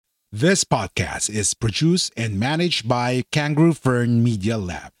This podcast is produced and managed by Kangaroo Fern Media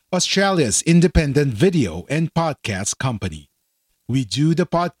Lab, Australia's independent video and podcast company. We do the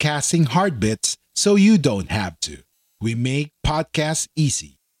podcasting hard bits so you don't have to. We make podcasts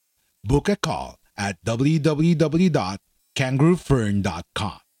easy. Book a call at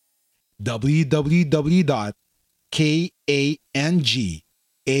www.kangaroofern.com.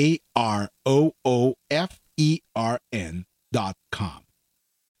 www.kangaroofern.com.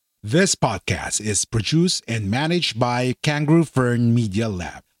 This podcast is produced and managed by Kangaroo Fern Media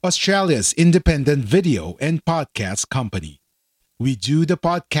Lab, Australia's independent video and podcast company. We do the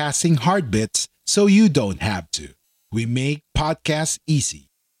podcasting hard bits so you don't have to. We make podcasts easy.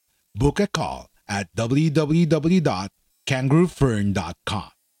 Book a call at www.kangaroofern.com.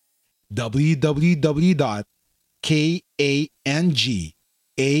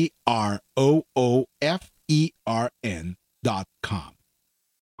 www.kangaroofern.com.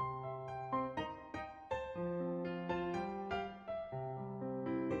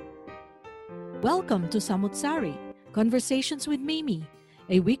 Welcome to Samutsari, Conversations with Mimi,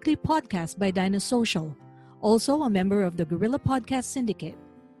 a weekly podcast by Dinosocial, also a member of the Guerrilla Podcast Syndicate.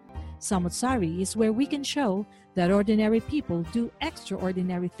 Samutsari is where we can show that ordinary people do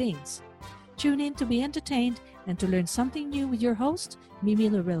extraordinary things. Tune in to be entertained and to learn something new with your host, Mimi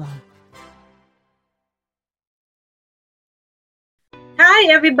Lorilla.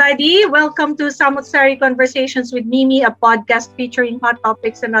 Hi, everybody. Welcome to Samutsari Conversations with Mimi, a podcast featuring hot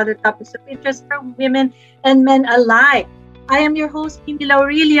topics and other topics of interest from women and men alike. I am your host, Mimi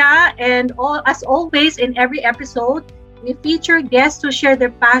Laurelia, and as always, in every episode, we feature guests who share their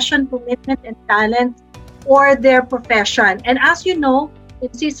passion, commitment, and talent for their profession. And as you know,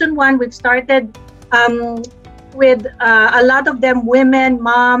 in season 1, we've started with a lot of them women,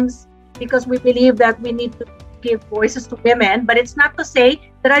 moms, because we believe that we need to give voices to women. But it's not to say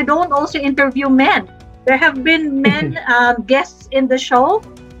that I don't also interview men. There have been men guests in the show,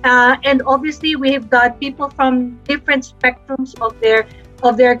 and obviously we've got people from different spectrums of their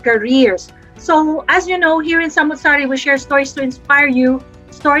careers. So as you know, here in Samutsari, we share stories to inspire you,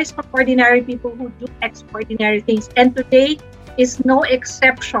 stories from ordinary people who do extraordinary things. And today is no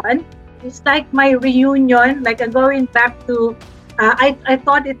exception. It's like my reunion, like I'm going back to, I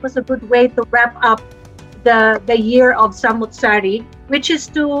thought it was a good way to wrap up the year of Samutsari, which is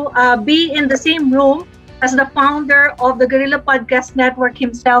to be in the same room as the founder of the Guerrilla Podcast Network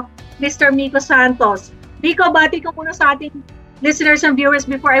himself, Mr. Miko Santos. Miko, bati ka muna sa ating listeners and viewers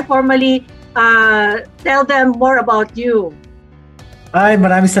before I formally tell them more about you. Ay,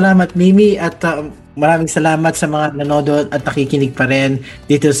 maraming salamat Mimi at maraming salamat sa mga nanonood at nakikinig pa rin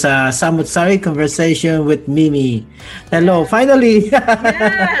dito sa Samutsari Conversation with Mimi. Hello, finally!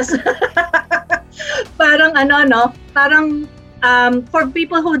 Yes! Parang for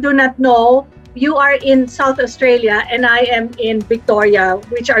people who do not know, you are in South Australia and I am in Victoria,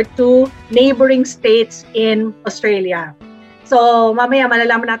 which are two neighboring states in Australia. So, mamaya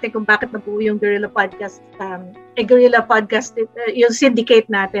malalaman natin kung bakit nabuo yung Guerrilla Podcast, yung syndicate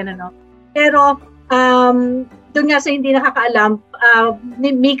natin, ano. Pero, doon nga sa hindi nakakaalam,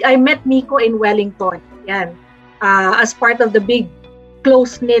 I met Miko in Wellington. Yan. As part of the big,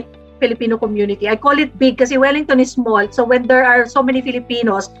 close-knit Filipino community. I call it big kasi Wellington is small. So, when there are so many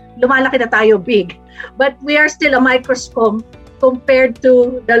Filipinos, lumalaki na tayo big. But we are still a microscope compared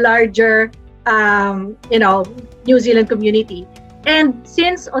to the larger New Zealand community. And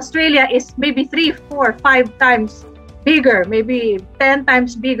since Australia is maybe 3, 4, 5 times bigger, maybe 10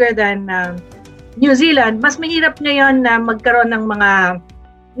 times bigger than New Zealand, mas mahirap ngayon na magkaroon ng mga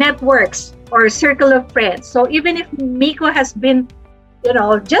networks or circle of friends. So even if Miko has been,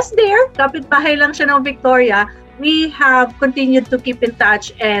 just there, kapitbahay lang siya ng Victoria, we have continued to keep in touch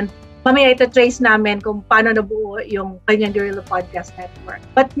and mamaya ita-trace namin kung paano nabuo yung kanyang Guerrilla Podcast Network.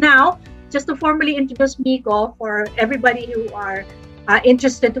 But now, just to formally introduce Miko for everybody who are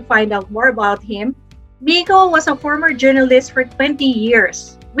interested to find out more about him, Miko was a former journalist for 20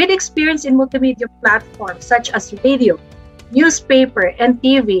 years with experience in multimedia platforms such as radio, newspaper, and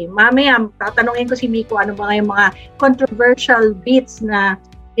TV. Mamaya, tatanungin ko si Miko ano ba yung mga controversial bits na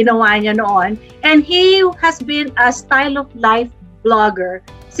ginawa niya noon. And he has been a style of life blogger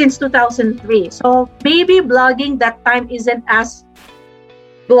since 2003. So maybe blogging that time isn't as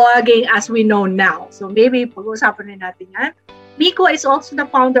blogging as we know now. So maybe pag-uusapan rin natin yan. Miko is also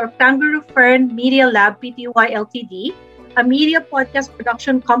the founder of Kangaroo Fern Media Lab Pty Ltd, a media podcast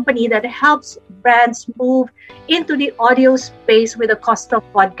production company that helps brands move into the audio space with a custom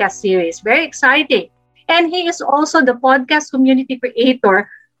podcast series. Very exciting. And he is also the podcast community creator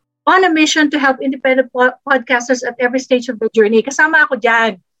on a mission to help independent podcasters at every stage of their journey. Kasama ako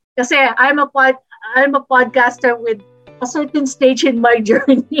dyan. Kasi I'm a podcaster with a certain stage in my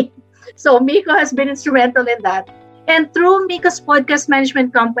journey. So Miko has been instrumental in that. And through Miko's podcast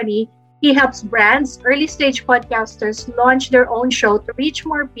management company, he helps brands, early stage podcasters launch their own show to reach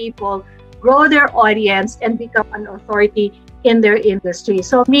more people, grow their audience, and become an authority in their industry.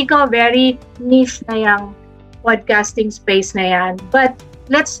 So Miko, very niche na yung podcasting space na yan. But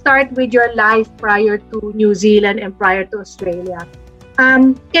let's start with your life prior to New Zealand and prior to Australia.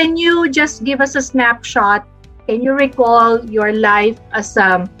 Can you just give us a snapshot? Can you recall your life as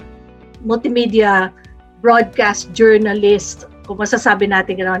a multimedia broadcast journalist, kung masasabi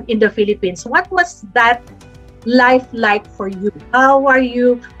natin gano'n, in the Philippines? What was that life like for you? How are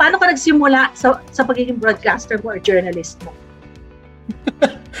you? Paano ka nagsimula sa pagiging broadcaster mo or journalist mo?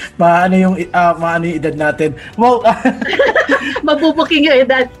 Maano yung edad natin? Well, mabubuking yung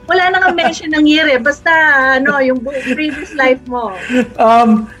edad. Wala na nga mention ng year eh. Basta yung previous life mo.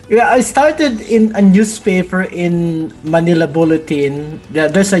 I started in a newspaper in Manila Bulletin.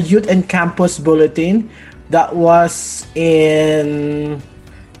 There's a youth and campus bulletin that was in,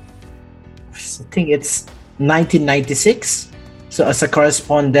 I think it's 1996. So as a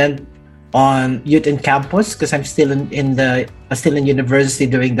correspondent on Youth and Campus, because I'm still in university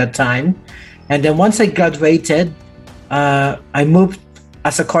during that time. And then once I graduated, I moved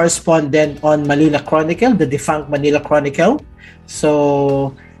as a correspondent on Manila Chronicle, the defunct Manila Chronicle.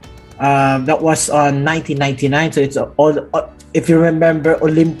 So that was on 1999. So it's all, if you remember,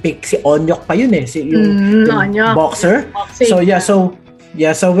 Olympic, si Onyok pa yun eh, yung boxer. So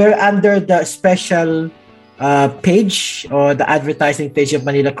so we're under the special page or the advertising page of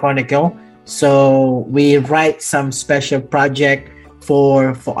Manila Chronicle. So we write some special project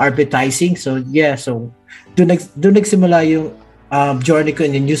for advertising. So doon nagsimula yung journey ko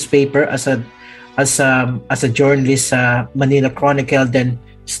in the newspaper as a journalist sa Manila Chronicle. Then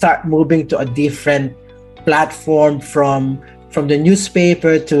start moving to a different platform from the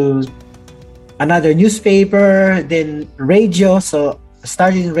newspaper to another newspaper, then radio. So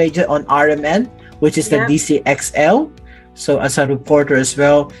starting radio on RMN, which is the DCXL, so as a reporter as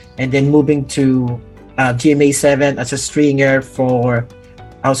well, and then moving to GMA7 as a stringer for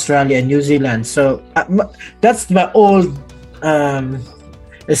Australia and New Zealand. So that's my old,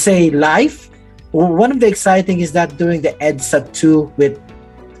 let's say, life. One of the exciting is that during the EDSA 2 with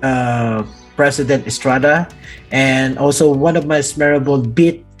President Estrada, and also one of my memorable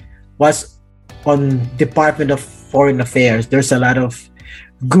beat was on Department of Foreign Affairs. There's a lot of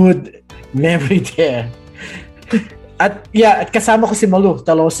good memory there. At kasama ko si Malu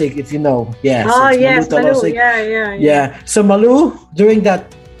Talosig, if you know. Yes. Yes, Malu. Yeah. So Malu, during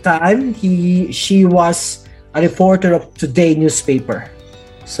that time, she was a reporter of Today newspaper.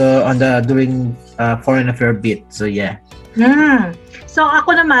 So during Foreign Affairs beat. So yeah. So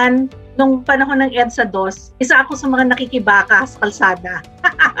ako naman, nung panahon ng EDSA 2, isa ako sa mga nakikibaka sa kalsada.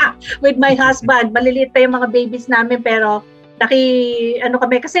 With my husband. Maliliit pa yung mga babies namin, pero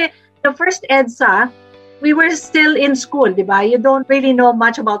kami. Kasi the first EDSA, we were still in school, di ba? You don't really know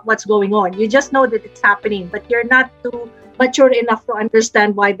much about what's going on. You just know that it's happening, but you're not too mature enough to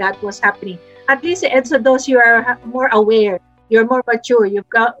understand why that was happening. At least in EDSA 2, you are more aware. You're more mature. You've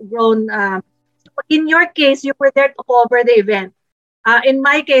grown. In your case, you were there to cover the event. In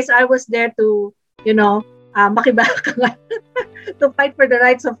my case, I was there to, makibaka to fight for the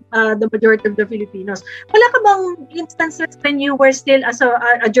rights of the majority of the Filipinos. Wala ka bang instances when you were still as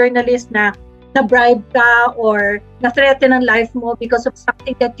a journalist na bribe ka or na-threaten ang life mo because of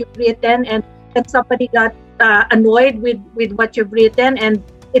something that you've written, and that somebody got annoyed with what you've written and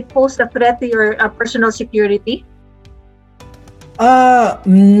it posed a threat to your personal security?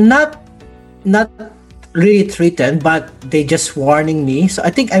 Not really threatened, but they just warning me. So I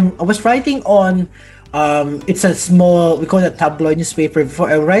think I was writing on it's a small, we call it a tabloid newspaper before.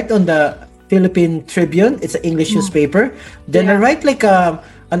 I write on the Philippine Tribune. It's an English newspaper. Then I write like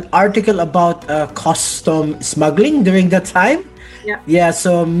an article about custom smuggling during that time.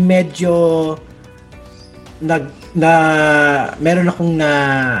 So medyo meron akong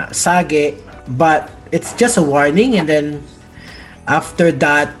sage, but it's just a warning, and then after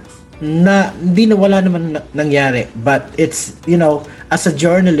that hindi na wala naman nangyari. But it's, as a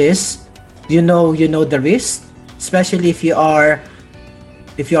journalist, you know the risk, especially if you are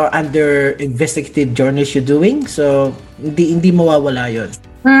under investigative journalism you're doing. So hindi mawawala yun.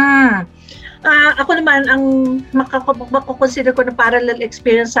 Ako naman, ang makakonsider ko na parallel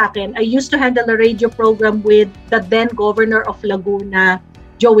experience sa akin, I used to handle a radio program with the then governor of Laguna,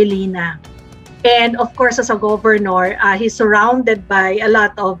 Joey Lina. And of course, as a governor, he's surrounded by a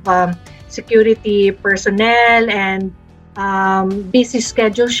lot of security personnel and busy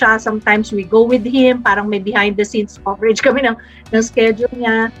schedule siya. Sometimes we go with him, parang may behind the scenes coverage kami ng schedule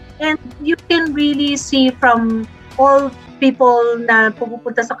niya. And you can really see from all people na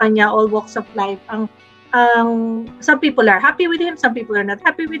pupunta sa kanya, all walks of life, some people are happy with him, some people are not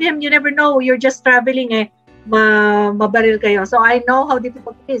happy with him. You never know. You're just traveling mabaril kayo. So I know how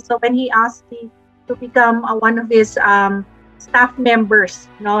difficult it is. So when he asked me to become one of his staff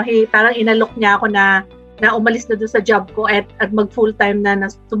members, parang inalok niya ako na umalis na doon sa job ko at mag full-time na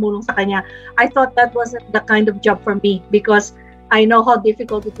tumulong sa kanya. I thought that wasn't the kind of job for me because I know how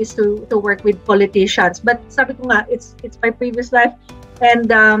difficult it is to work with politicians. But sabi ko nga, it's my previous life.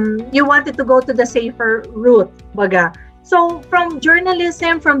 And you wanted to go to the safer route, baga. So from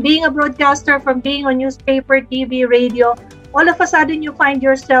journalism, from being a broadcaster, from being on newspaper, TV, radio, all of a sudden you find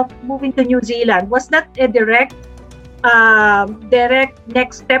yourself moving to New Zealand. Was that a direct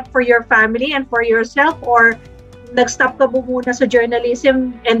next step for your family and for yourself, or nag-stop ka muna sa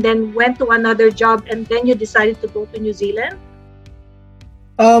journalism and then went to another job and then you decided to go to New Zealand?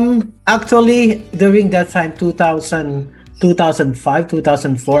 Actually, during that time, 2005,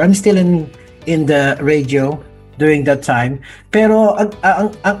 2004, I'm still in the radio during that time. Pero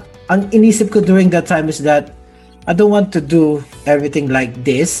ang inisip ko during that time is that I don't want to do everything like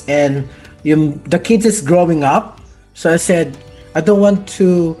this, and the kids is growing up. So I said I don't want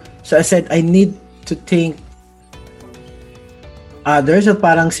to. So I said I need to think others. So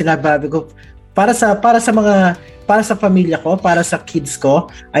parang sinabi ko para sa pamilya ko, para sa kids ko,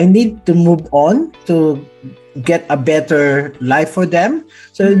 I need to move on to get a better life for them.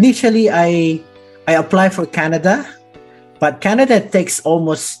 So initially I applied for Canada, but Canada takes I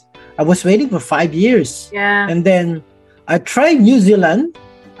was waiting for 5 years. Yeah. And then I tried New Zealand.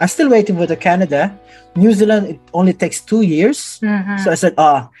 I'm still waiting for the Canada. New Zealand, it only takes 2 years. Mm-hmm. So I said,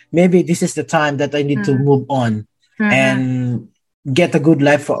 maybe this is the time that I need to move on and get a good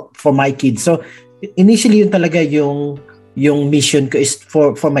life for my kids. So initially yun talaga yung mission ko is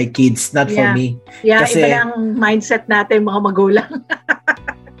for my kids, not for me. Yeah, kasi, iba lang mindset natin mga magulang.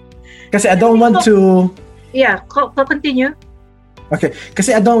 Kasi I don't want to... Yeah, continue. Okay,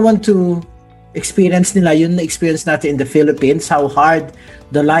 kasi I don't want to experience nila yun na experience natin in the Philippines, how hard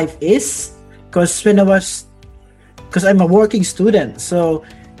the life is. Because I'm a working student, so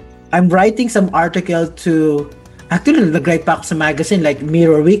I'm writing some article actually nag-write pa ako sa magazine like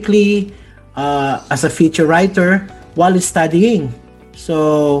Mirror Weekly, as a feature writer while studying.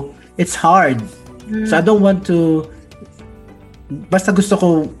 So it's hard. So I don't want to, basta gusto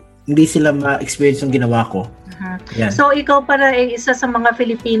ko hindi sila ma-experience yung ginawa ko. Yeah. So ikaw para isa sa mga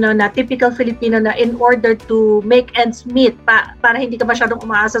Filipino na typical Filipino na in order to make ends meet para hindi ka masyadong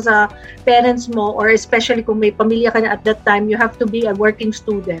umaasa sa parents mo, or especially kung may pamilya ka na at that time, you have to be a working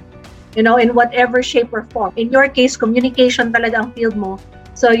student, in whatever shape or form. In your case, communication talaga ang field mo,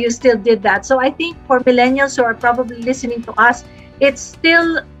 so you still did that. So I think for millennials who are probably listening to us, it's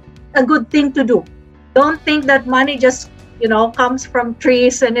still a good thing to do. Don't think that money just comes from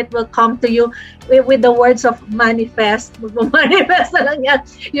trees and it will come to you with the words of manifest. Manifest na lang yan.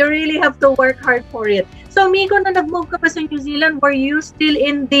 You really have to work hard for it. So, Miko, na nag-move ka pa sa New Zealand, were you still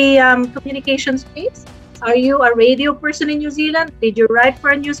in the communication space? Are you a radio person in New Zealand? Did you write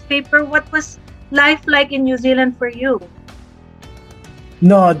for a newspaper? What was life like in New Zealand for you?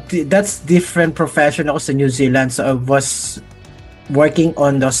 No, that's different profession ako sa New Zealand. So, I was working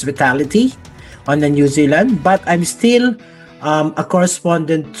on the hospitality on the New Zealand, but I'm still a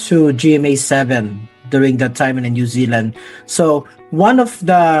correspondent to GMA7 during that time in New Zealand. So one of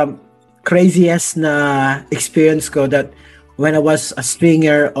the craziest na experience ko that when I was a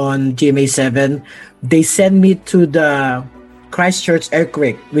stringer on GMA7, they sent me to the Christchurch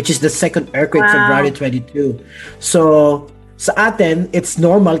earthquake, which is the second earthquake, February 22. So sa atin, it's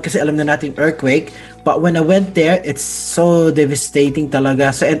normal kasi alam na natin earthquake. But when I went there, it's so devastating talaga.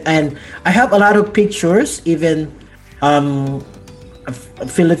 So and I have a lot of pictures. Even a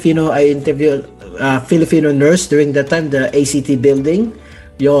Filipino, I interviewed a Filipino nurse during that time, the ACT building.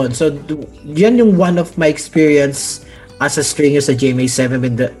 Yon. So yan yung one of my experience as a stringer sa GMA7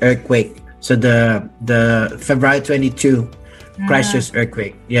 with the earthquake. So the February 22 Christchurch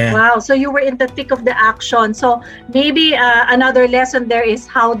earthquake. Yeah. Wow. So you were in the thick of the action. So maybe another lesson there is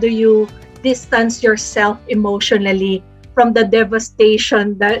how do you distance yourself emotionally from the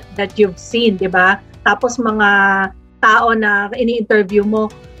devastation that you've seen, di ba? Tapos mga tao na ini-interview mo,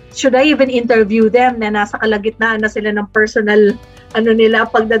 should I even interview them na nasa kalagitnaan na sila ng personal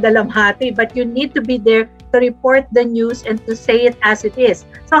pagdadalamhati? But you need to be there to report the news and to say it as it is.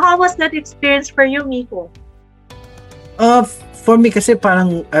 So how was that experience for you, Miko? For me kasi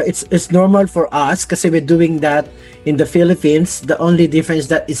parang it's normal for us kasi we're doing that in the Philippines. The only difference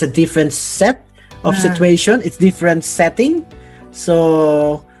that it's a different set of situation. It's different setting.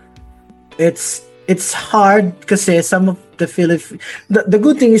 So it's hard kasi some of the the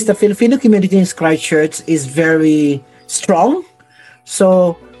good thing is the Filipino community in Christchurch is very strong.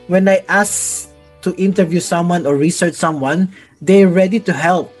 So when I ask to interview someone or research someone, they're ready to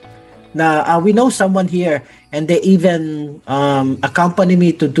help. We know someone here, and they even accompany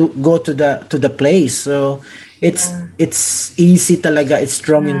me to go to the place. So it's easy talaga. It's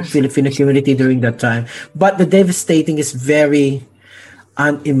strong in Filipino community during that time. But the devastating is very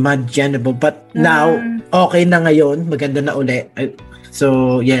unimaginable. But now, okay na ngayon. Maganda na uli.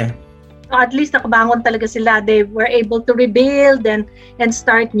 So, yeah. So at least nakabangon talaga sila. They were able to rebuild and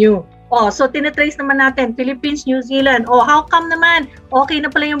start new. So tinatrace naman natin, Philippines, New Zealand. How come naman? Okay na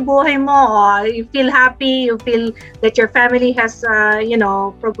pala yung buhay mo. You feel happy. You feel that your family has,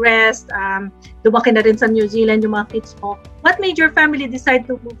 progressed. Lumaki na rin sa New Zealand yung mga kids mo. What made your family decide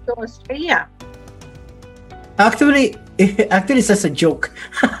to move to Australia? Actually, it's just a joke.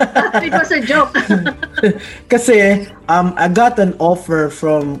 It was a joke. Kasi I got an offer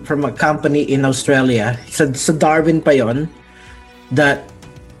from a company in Australia. Sa Darwin pa yon, that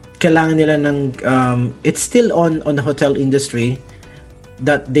kailangan nila ng it's still on the hotel industry,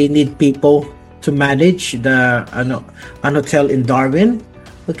 that they need people to manage the an hotel in Darwin.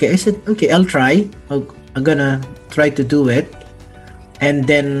 Okay, I said, okay, I'll try. I'm gonna try to do it. And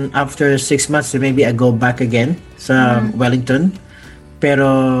then after 6 months, maybe I go back again sa Wellington.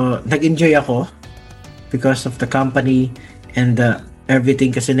 Pero nag-enjoy ako because of the company and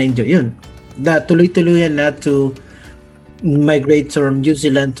everything, kasi na-enjoy yun. Tuloy-tuloy na to migrate from New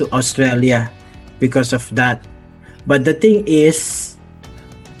Zealand to Australia because of that. But the thing is,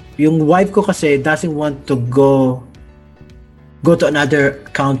 yung wife ko kasi doesn't want to go to another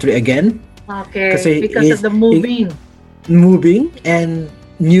country again. Okay, kasi because of the moving and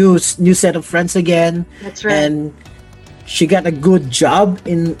new set of friends again. That's right. And she got a good job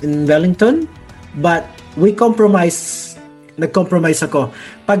in Wellington, but nag-compromise ako.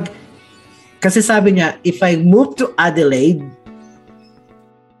 Kasi sabi niya, if I move to Adelaide,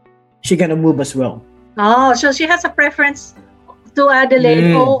 she gonna move as well. So she has a preference to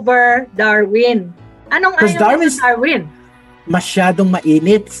Adelaide over Darwin. Anong ayaw mo sa Darwin? Masyadong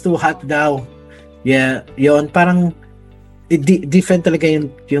mainit, it's too hot daw. Yeah, yon parang different talaga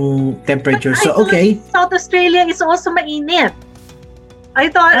yung temperature. So okay. South Australia is also mainit. I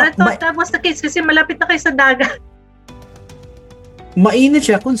thought that was the case kasi malapit na kayo sa dagat. Mainit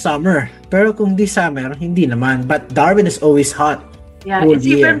siya kung summer, pero kung di summer, hindi naman. But Darwin is always hot. Yeah, it's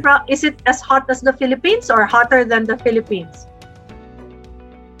even is it as hot as the Philippines or hotter than the Philippines?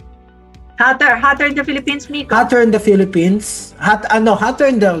 Hotter in the Philippines, Miko? Hotter in the Philippines. Hotter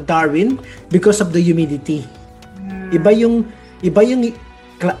in the Darwin because of the humidity. Iba yung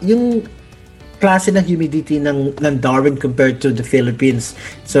klase ng humidity ng Darwin compared to the Philippines.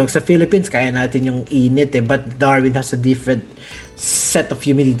 So sa Philippines kaya natin yung init but Darwin has a different set of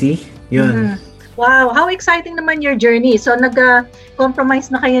humidity. Yun. Wow, how exciting naman your journey. So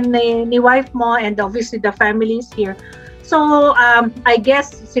nag-compromise na kayo ni wife mo and obviously the families here. So I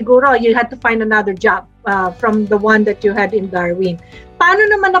guess siguro you had to find another job from the one that you had in Darwin. Paano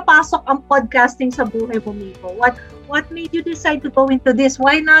naman napasok ang podcasting sa buhay mo, Miko? What made you decide to go into this?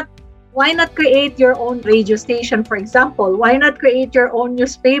 Why not create your own radio station, for example? Why not create your own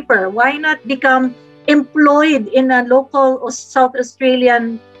newspaper? Why not become employed in a local South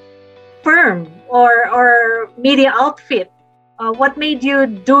Australian firm or media outfit? What made you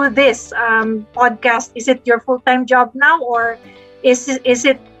do this podcast? Is it your full-time job now, or is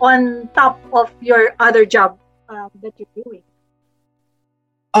it on top of your other job that you're doing?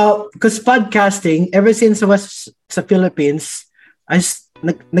 Because podcasting, ever since I was sa Philippines,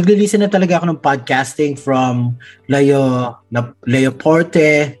 naglilisten na talaga ako ng podcasting from Leo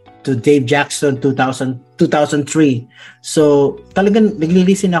Porte to Dave Jackson 2003. So talagang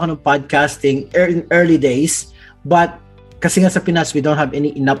naglilisten ako ng podcasting in early days, but kasi nga sa Pinas we don't have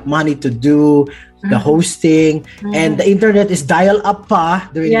enough money to do the hosting, and the internet is dial up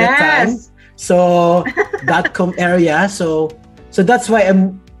pa during that time. So .com area, so that's why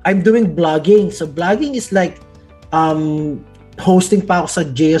I'm doing blogging. So blogging is like hosting pa ako sa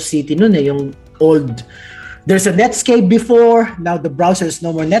GeoCity noon yung old. There's a Netscape before, now the browser is no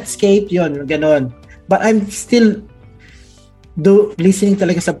more Netscape, yun, ganon. But I'm still listening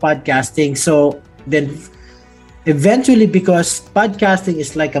talaga sa podcasting. So then eventually, because podcasting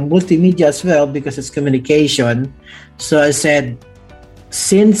is like a multimedia as well because it's communication. So I said,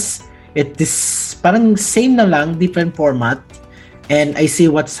 since it is parang same na lang, different format, and I see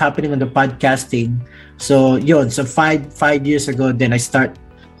what's happening on the podcasting. So yun, so five years ago, then I start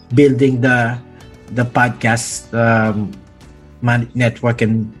building the podcast network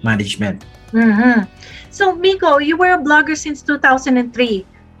and management. Mm-hmm. So Miko, you were a blogger since 2003.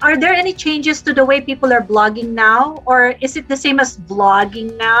 Are there any changes to the way people are blogging now, or is it the same as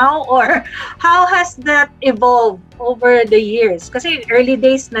vlogging now, or how has that evolved over the years? Kasi early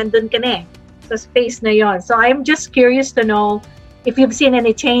days nandun ka na sa space na yon. So I'm just curious to know if you've seen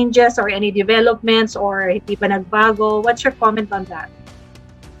any changes or any developments, or hindi pa nagbago. What's your comment on that?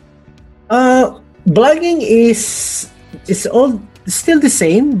 Blogging is all still the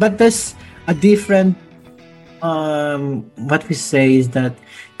same, but there's a different what we say is that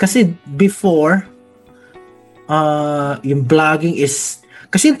kasi before yung blogging is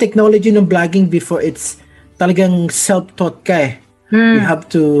kasi yung technology ng blogging before, it's talagang self-taught ka eh. You have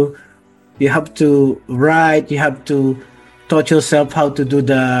to write, you have to taught yourself how to do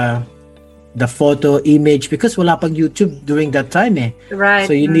the photo image because wala pang YouTube during that time eh. Right.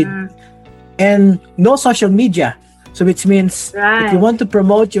 So you need and no social media. So which means if you want to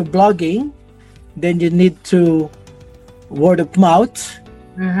promote your blogging, then you need to word of mouth.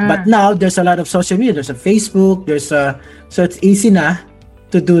 But now there's a lot of social media. There's a Facebook. So it's easy na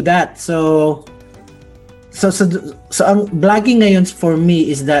to do that. So ang blogging ngayon for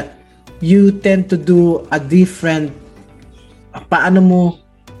me is that you tend to do a different paano mo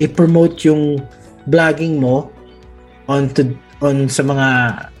i-promote yung blogging mo on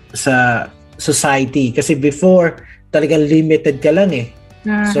sa society kasi before talagang limited ka lang eh.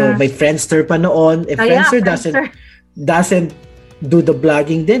 So may Friendster pa noon. Friendster doesn't do the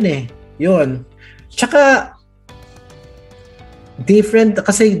blogging din eh. Yun. Tsaka different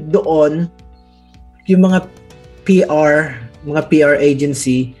kasi doon yung mga PR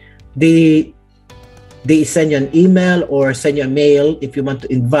agency, they send you an email or send you a mail if you want to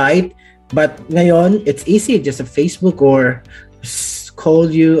invite. But ngayon, it's easy. Just a Facebook or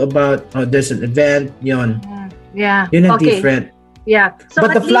call you about there's an event. Yun. Yeah. Yun ang different. Yeah. So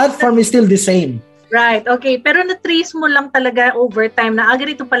but the platform is still the same. Right. Okay. Pero na-trace mo lang talaga over time na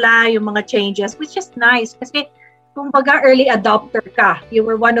ganito pala yung mga changes, which is nice. Kasi kumbaga early adopter ka. You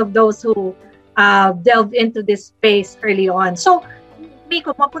were one of those who delved into this space early on. So,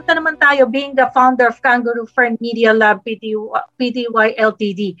 Miko, mapunta naman tayo being the founder of Kangaroo Fern Media Lab Pty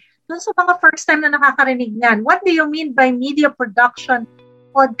Ltd. Doon sa mga first time na nakakarinig niyan, what do you mean by media production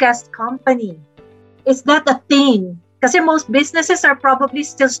podcast company? Is that a thing? Kasi most businesses are probably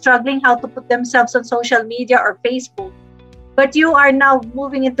still struggling how to put themselves on social media or Facebook. But you are now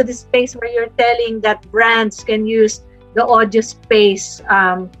moving into this space where you're telling that brands can use the audio space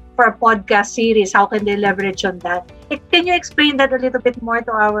for a podcast series. How can they leverage on that? Can you explain that a little bit more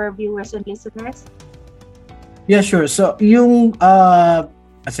to our viewers and listeners? Yeah, sure. So yung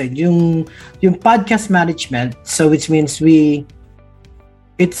yung podcast management, so which means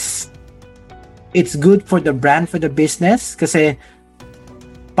it's good for the brand, for the business kasi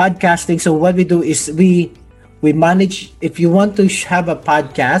podcasting. So what we do is we manage, if you want to have a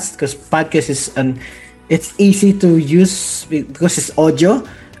podcast, because podcast is it's easy to use because it's audio.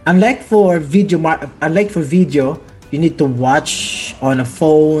 Unlike for video, you need to watch on a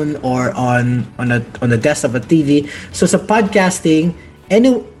phone or on a desk of a TV. So sa podcasting,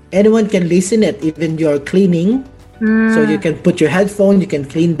 anyone can listen it, even you're cleaning. So you can put your headphone, you can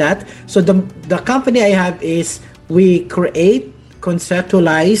clean that. So the company I have is we create,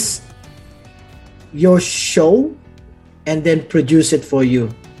 conceptualize your show and then produce it for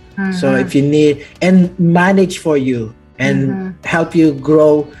you. So if you need, and manage for you and help you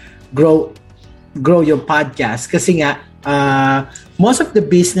grow your podcast. Kasi nga most of the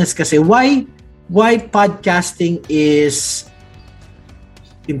business kasi why podcasting is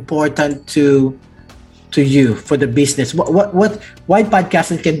important to you for the business. Why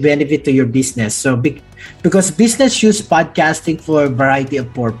podcasting can benefit to your business? So because business use podcasting for a variety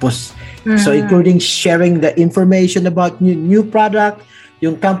of purpose. So including sharing the information about new product,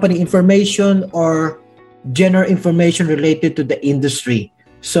 yung company information or general information related to the industry.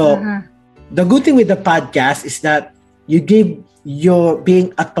 So the good thing with the podcast is that you give your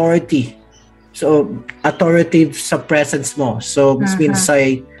being authority. So authoritative sa presence mo. So which means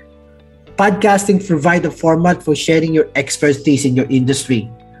say podcasting provide a format for sharing your expertise in your industry.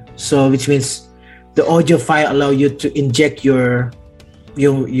 So which means the audio file allow you to inject yung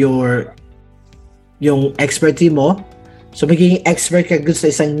expertise mo. So magiging expert ka sa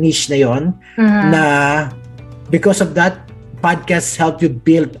isang niche na yon na because of that, podcasts help you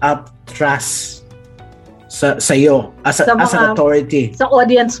build up trust sa iyo as an authority. Sa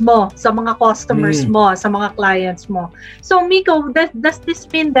audience mo, sa mga customers mo, sa mga clients mo. So Miko, does this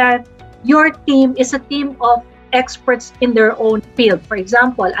mean that your team is a team of experts in their own field. For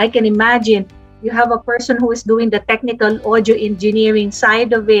example, I can imagine you have a person who is doing the technical audio engineering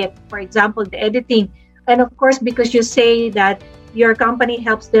side of it, for example, the editing. And of course, because you say that your company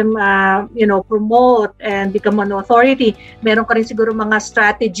helps them, promote and become an authority, meron ka rin siguro mga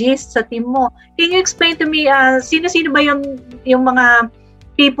strategists sa team mo. Can you explain to me, sino-sino ba yung mga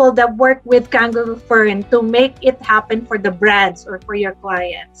people that work with Kangaroo Fern to make it happen for the brands or for your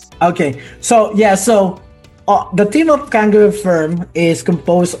clients? Okay, so the team of Kangaroo Fern is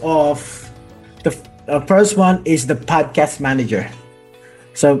composed of the first one is the podcast manager.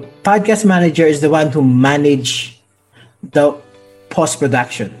 So podcast manager is the one who manage the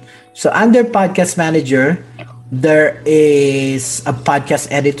post-production. So under podcast manager, there is a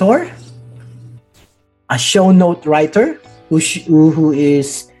podcast editor, a show note writer who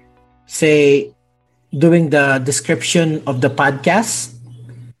is, say, doing the description of the podcast.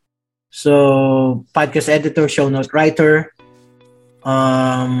 So podcast editor, show note writer.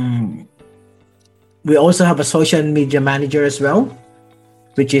 We also have a social media manager as well,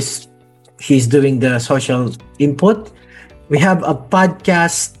 which is he's doing the social input. We have a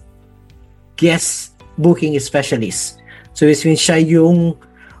podcast guest booking specialist. So this means siya yung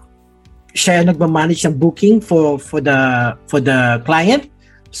nagmamanage ng booking for the client.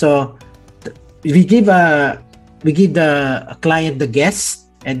 So we give the client the guest,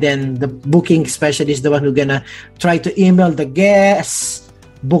 and then the booking specialist is the one who's gonna try to email the guests,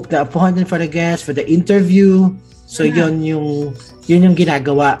 book the appointment for the guest, for the interview. So yun yung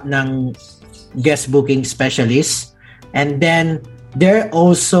ginagawa ng guest booking specialist. And then there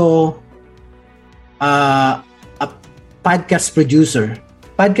also a podcast producer.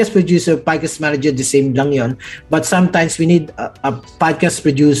 Podcast manager, the same lang yun. But sometimes we need a podcast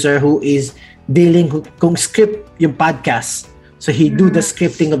producer who is dealing kung script yung podcast. So he do the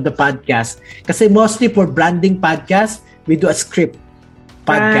scripting of the podcast. Kasi mostly for branding podcast, we do a script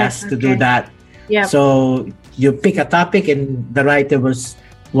podcast to do that. Yep. So you pick a topic and the writer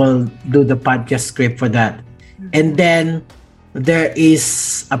will do the podcast script for that. And then there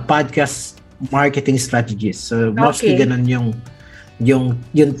is a podcast marketing strategist. So mostly ganun yung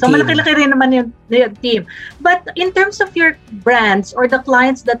so team. malaki-laki rin naman yung team. But in terms of your brands or the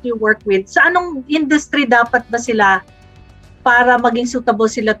clients that you work with, sa anong industry dapat ba sila para maging suitable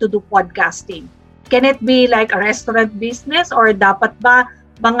sila to do podcasting? Can it be like a restaurant business or dapat ba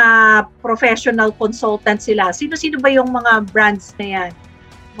mga professional consultant sila? Sino-sino ba yung mga brands na yan?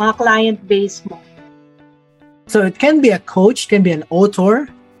 Mga client base mo? So it can be a coach, can be an author,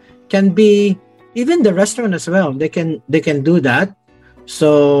 can be even the restaurant as well. They can do that.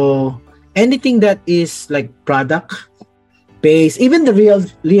 So anything that is like product based, even the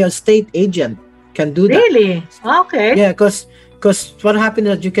real estate agent can do that. Really? Okay. Yeah, because what happens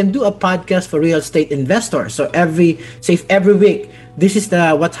is that you can do a podcast for real estate investors. So every week, this is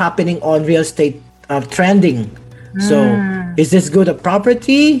what's happening on real estate trending. So is this good a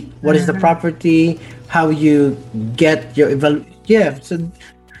property? What is the property? How you get your so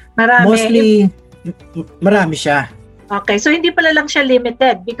mostly marami siya. Okay, so hindi pala lang siya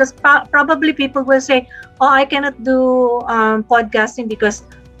limited because probably people will say, "Oh, I cannot do podcasting because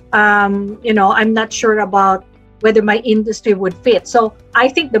I'm not sure about whether my industry would fit." So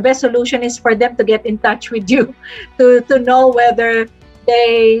I think the best solution is for them to get in touch with you to know whether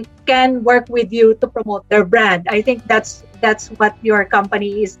they can work with you to promote their brand. I think that's what your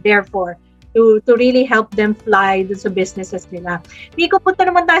company is there for. To really help them fly sa businesses nila. Nico, punta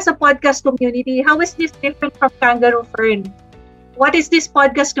naman tayo sa podcast community. How is this different from Kangaroo Fern? What is this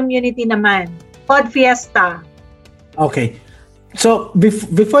podcast community naman? Pod Fiesta. Okay. So,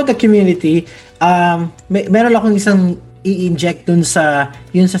 before the community, meron akong isang i-inject dun sa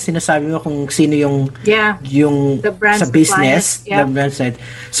sinasabi mo kung sino yung the brand sa business, the brand side.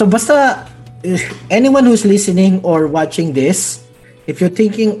 So, basta anyone who's listening or watching this, if you're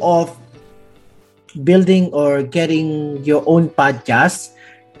thinking of building or getting your own podcast,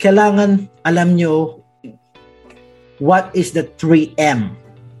 kailangan alam nyo what is the 3M.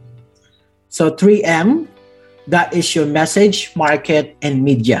 So 3M, that is your message, market, and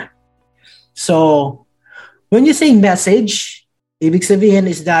media. So when you say message, ibig sabihin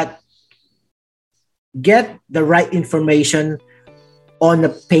is that get the right information on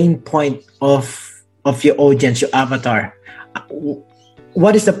the pain point of your audience, your avatar.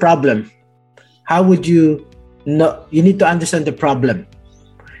 What is the problem? How would you know? You need to understand the problem.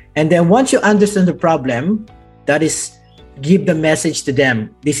 And then once you understand the problem, that is, give the message to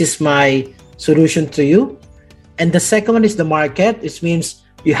them. This is my solution to you. And the second one is the market. It means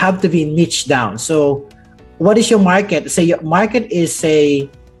you have to be niche down. So what is your market? Say your market is, say,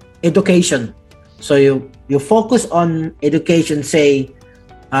 education. So you focus on education, say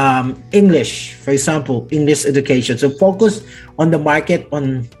English, for example, English education. So focus on the market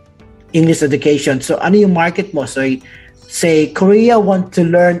on English education. So ano yung market mo? So say Korea want to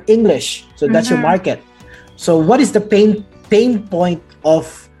learn English. So that's your market. So what is the pain point of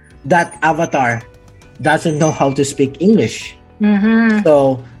that avatar? Doesn't know how to speak English.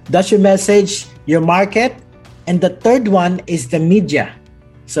 So that's your message, your market. And the third one is the media.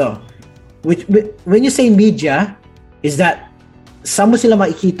 So when you say media, is that saan mo sila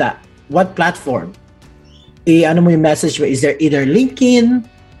makikita? What platform? Ano mo yung message mo? Is there either LinkedIn,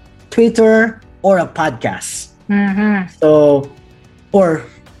 Twitter, or a podcast? So, or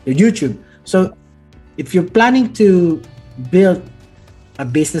YouTube. So, if you're planning to build a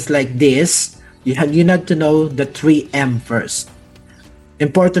business like this, you need to know the 3M first.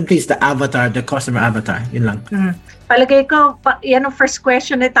 Importantly is the avatar, the customer avatar. Yun lang. Palagay ko, yan ang first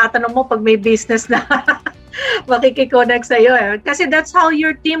question na tatanong mo pag may business na makikiconnect sa'yo. Kasi that's how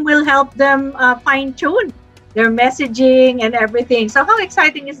your team will help them fine-tune their messaging and everything. So how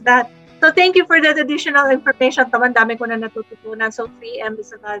exciting is that? So thank you for that additional information. Dami ko na natututunan. So 3M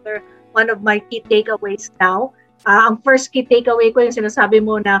is another one of my key takeaways now. Ang first key takeaway ko yung sinasabi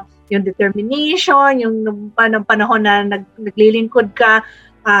mo na yung determination, yung panahon na naglilingkod ka,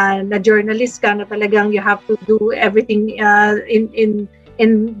 na journalist ka, na talagang you have to do everything in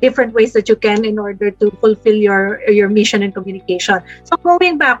different ways that you can in order to fulfill your mission and communication. So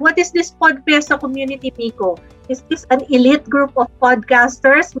going back, what is this Podfiesta community, Miko? Is this an elite group of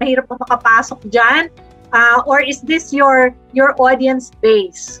podcasters? Mahirap pa makapasok dyan? Or is this your audience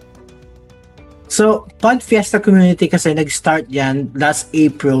base? So, Podfiesta community kasi nag-start yan last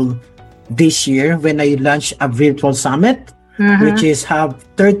April this year when I launched a virtual summit, which is have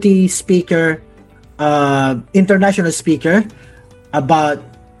 30 speaker, international speaker about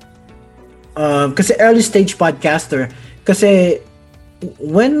kasi early stage podcaster. Kasi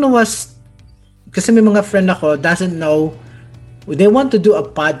kasi may mga friend ako doesn't know, they want to do a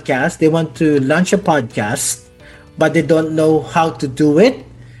podcast, they want to launch a podcast, but they don't know how to do it,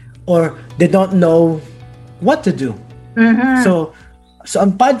 or they don't know what to do. So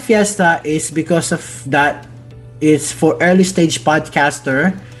on Podfiesta is because of that, it's for early stage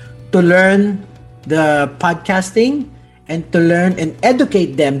podcaster to learn the podcasting and to learn and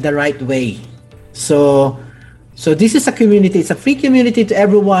educate them the right way. So this is a community, it's a free community to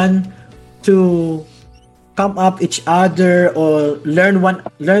everyone to come up each other or learn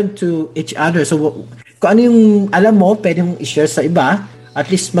to each other. So kung ano yung alam mo, pwede mong i-share sa iba, at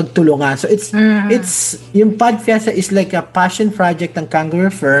least magtulungan. So it's yung Podfiesta is like a passion project ng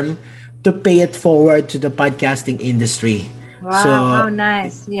Kangaroo Firm to pay it forward to the podcasting industry. Wow, so, how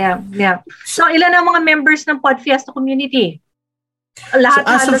nice. Yeah. So ilan ang mga members ng Podfiesta community? Lahat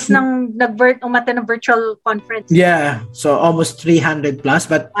halos ng umattend ng virtual conference. Yeah, so almost 300 plus,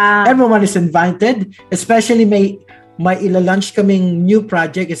 but everyone is invited. Especially may ila-launch kaming new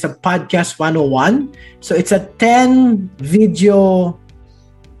project. It's a Podcast 101. So it's a 10 video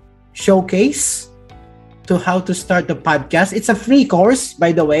showcase to how to start the podcast. It's a free course,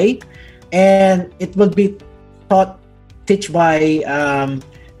 by the way, and it will be teach by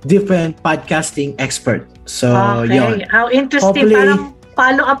different podcasting expert. So okay. How interesting. Hopefully, parang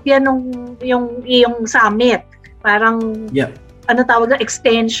follow up yan yung summit. Parang ano tawag na,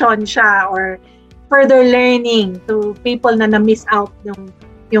 extension siya or further learning to people na miss out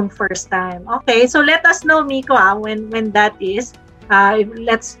yung first time. Okay, so let us know, Miko, when that is.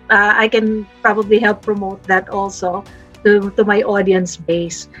 I can probably help promote that also to my audience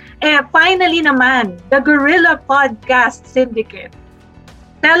base. Finally naman, the Guerrilla Podcast Syndicate.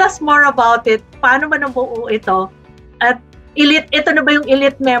 Tell us more about it. Paano ba nabuo ito? At ito na ba yung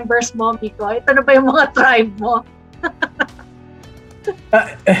elite members mo, Miko? Ito na ba yung mga tribe mo?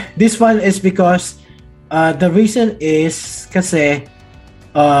 This one is because the reason is kasi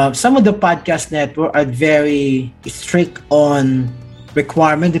some of the podcast network are very strict on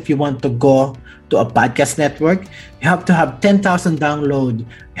requirement. If you want to go to a podcast network, you have to have 10,000 download.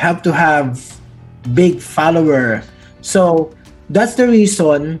 You have to have big follower. So that's the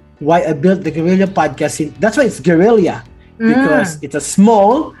reason why I built the Guerrilla Podcast. That's why it's Guerrilla, because it's a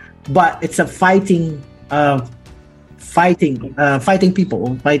small, but it's a fighting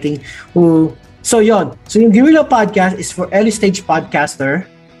people, who. So yon. So yung Guerrilla Podcast is for early stage podcaster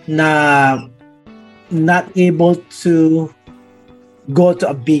na not able to go to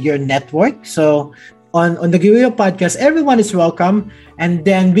a bigger network. So on the Guerrilla Podcast, everyone is welcome, and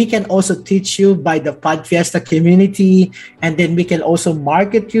then we can also teach you by the Podfiesta community, and then we can also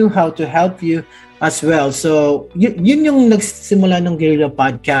market you how to help you as well. So, yun yung nagsimula ng Guerrilla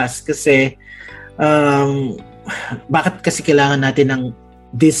Podcast kasi bakit kasi kailangan natin ng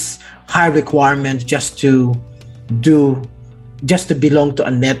this high requirement just to belong to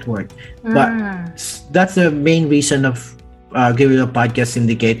a network. But that's the main reason of Guerrilla Podcast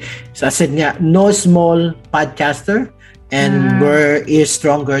Syndicate. So I said nga, no small podcaster and we're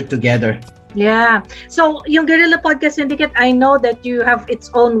stronger together. Yeah. So, yung Guerrilla Podcast Syndicate, I know that you have its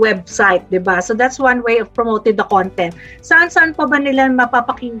own website, di ba? So, that's one way of promoting the content. Saan pa ba nila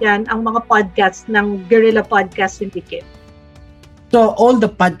mapapakinggan ang mga podcasts ng Guerrilla Podcast Syndicate? So, all the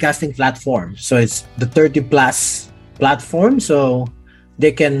podcasting platforms. So, it's the 30 plus platform. So,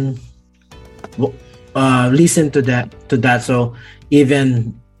 they can listen to that. So,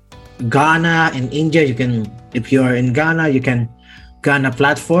 even Ghana and India, if you're in Ghana, you can Ghana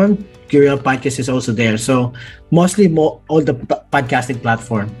platform. Guerrilla Podcast is also there. So, mostly all the podcasting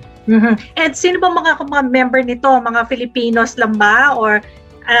platform. And sino ba mga member nito? Mga Filipinos lang ba? Or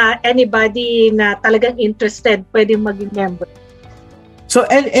anybody na talagang interested pwedeng maging member? So,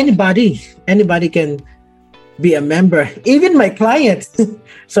 anybody can be a member. Even my clients.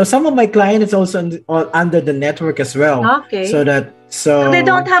 So, some of my clients also under the network as well. Okay. So they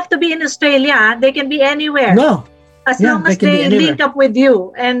don't have to be in Australia. They can be anywhere. No. As long as they link up with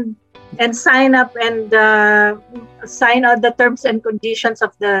you and sign up and sign out the terms and conditions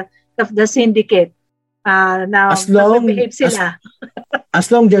of the syndicate. Now, as long there's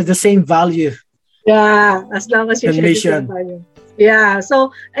the same value. Yeah, as long as you share the same mission. value. Yeah,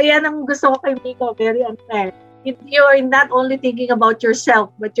 so ayan ang gusto ko kay Miko, very unfair. You're not only thinking about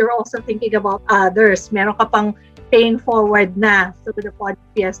yourself, but you're also thinking about others. Meron ka pang paying forward na to the Pod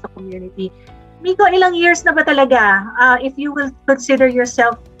Fiesta community. Miko, ilang years na ba talaga if you will consider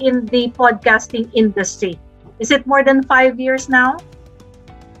yourself in the podcasting industry? Is it more than 5 years now?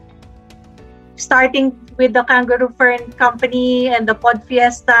 Starting with the Kangaroo Fern Company and the Pod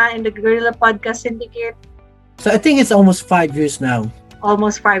Fiesta and the Guerrilla Podcast Syndicate? So I think it's almost 5 years now.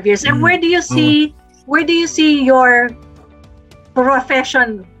 Almost 5 years. And where do you see your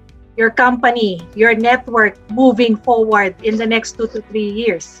profession, your company, your network moving forward in the next 2 to 3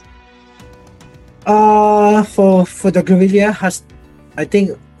 years? For the Guerrilla has, I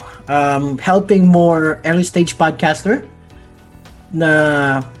think, helping more early stage podcaster.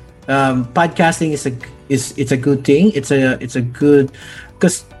 Na podcasting is a good thing. It's a good,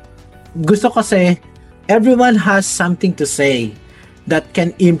 because gusto kasi everyone has something to say that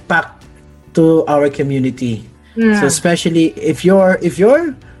can impact to our community. So especially if you're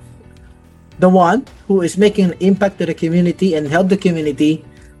the one who is making an impact to the community and help the community,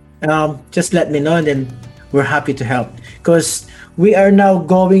 just let me know and then we're happy to help, because we are now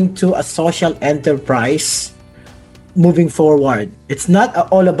going to a social enterprise moving forward. It's not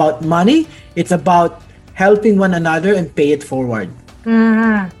all about money, it's about helping one another and pay it forward.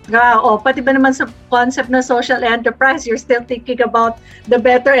 Pati ba naman sa concept ng social enterprise, you're still thinking about the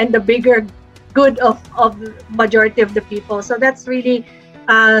better and the bigger good of majority of the people. So that's really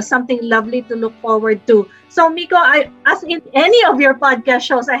something lovely to look forward to. So Miko, as in any of your podcast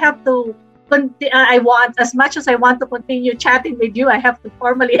shows, as much as I want to continue chatting with you, I have to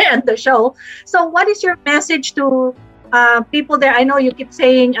formally end the show. So what is your message to people there? I know you keep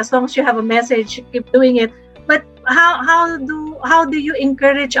saying as long as you have a message, keep doing it. But how do you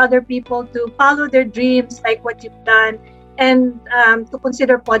encourage other people to follow their dreams like what you've done, and to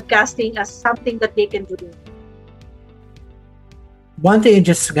consider podcasting as something that they can do? One thing I'm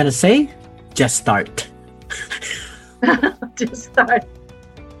just gonna say, just start.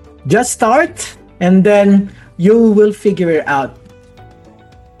 Just start, and then you will figure it out.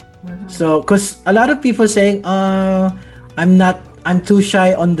 So, because a lot of people saying, I'm too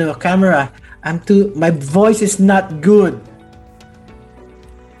shy on the camera. My voice is not good.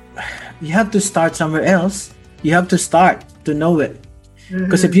 You have to start somewhere else. You have to start to know it.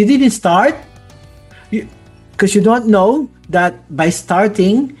 Because if you didn't start, because you don't know that by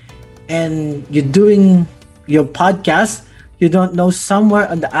starting and you're doing your podcast, you don't know somewhere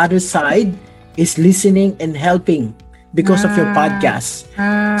on the other side is listening and helping because of your podcast.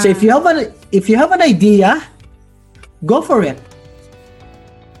 So if you have an idea, go for it.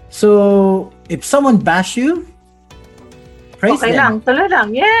 So if someone bash you, praise them. Tuloy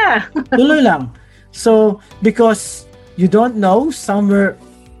lang, yeah. Tuloy lang. So because you don't know, somewhere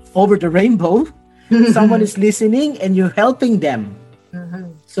over the rainbow, someone is listening and you're helping them.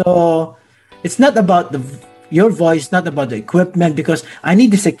 So it's not about your voice, not about the equipment, because I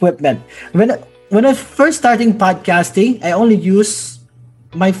need this equipment. When I first starting podcasting, I only use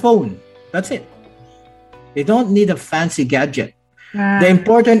my phone. That's it. You don't need a fancy gadget. The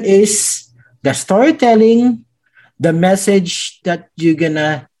important is the storytelling, the message that you're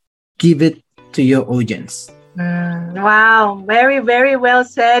gonna give it to your audience. Wow, very, very well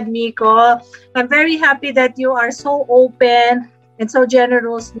said, Miko. I'm very happy that you are so open and so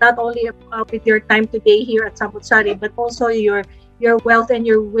generous, not only with your time today here at Samut-Sari, but also your wealth and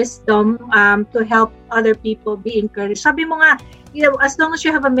your wisdom to help other people be encouraged. Sabi mo nga, as long as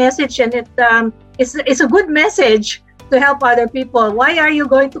you have a message and it's a good message to help other people, why are you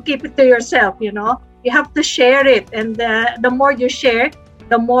going to keep it to yourself? You have to share it, and the more you share,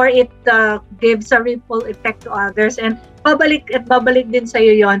 the more it gives a ripple effect to others, and babalik din sa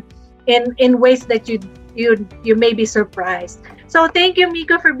iyo yon in ways that you may be surprised. So thank you,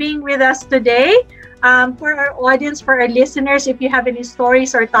 Miko, for being with us today. For our audience, for our listeners, if you have any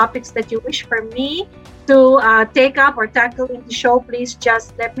stories or topics that you wish for me to take up or tackle in the show, please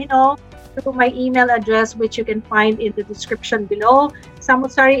just let me know through my email address, which you can find in the description below.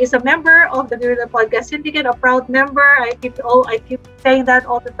 Samut-Sari is a member of the Guerrilla Podcast Syndicate, a proud member. I keep saying that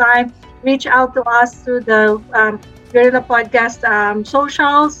all the time. Reach out to us through the Guerrilla Podcast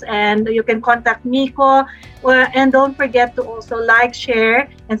socials, and you can contact Miko. And don't forget to also like, share,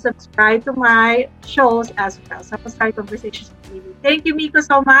 and subscribe to my shows as well. Samut-Sari Conversations TV. Thank you, Miko,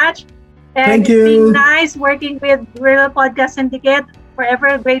 so much. And Thank you. It's been nice working with Guerrilla Podcast Syndicate.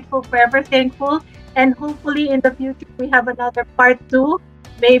 Forever grateful, forever thankful. And hopefully in the future, we have another part 2,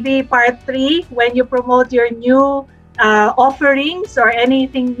 maybe part 3, when you promote your new offerings or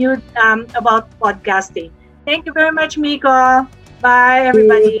anything new about podcasting. Thank you very much, Miko. Bye,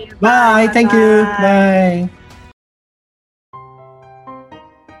 everybody. Bye. Thank you. Bye.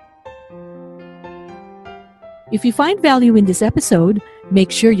 If you find value in this episode, make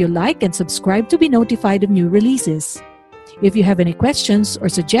sure you like and subscribe to be notified of new releases. If you have any questions or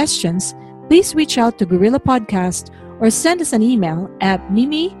suggestions, please reach out to Guerrilla Podcast or send us an email at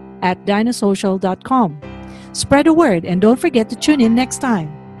mimi@dinasocial.com. Spread the word and don't forget to tune in next time.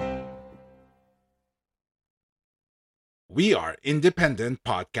 We are Independent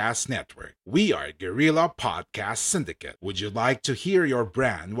Podcast Network. We are Guerrilla Podcast Syndicate. Would you like to hear your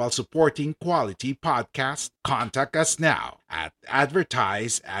brand while supporting quality podcasts? Contact us now at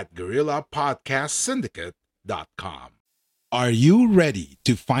advertise@guerrillapodcastsyndicate.com. Are you ready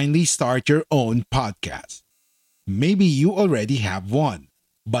to finally start your own podcast? Maybe you already have one,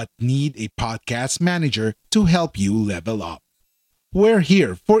 but need a podcast manager to help you level up. We're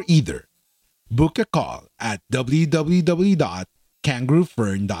here for either. Book a call at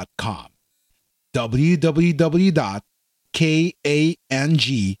www.kangaroofern.com.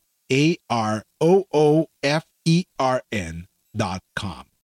 www.kangaroofern.com.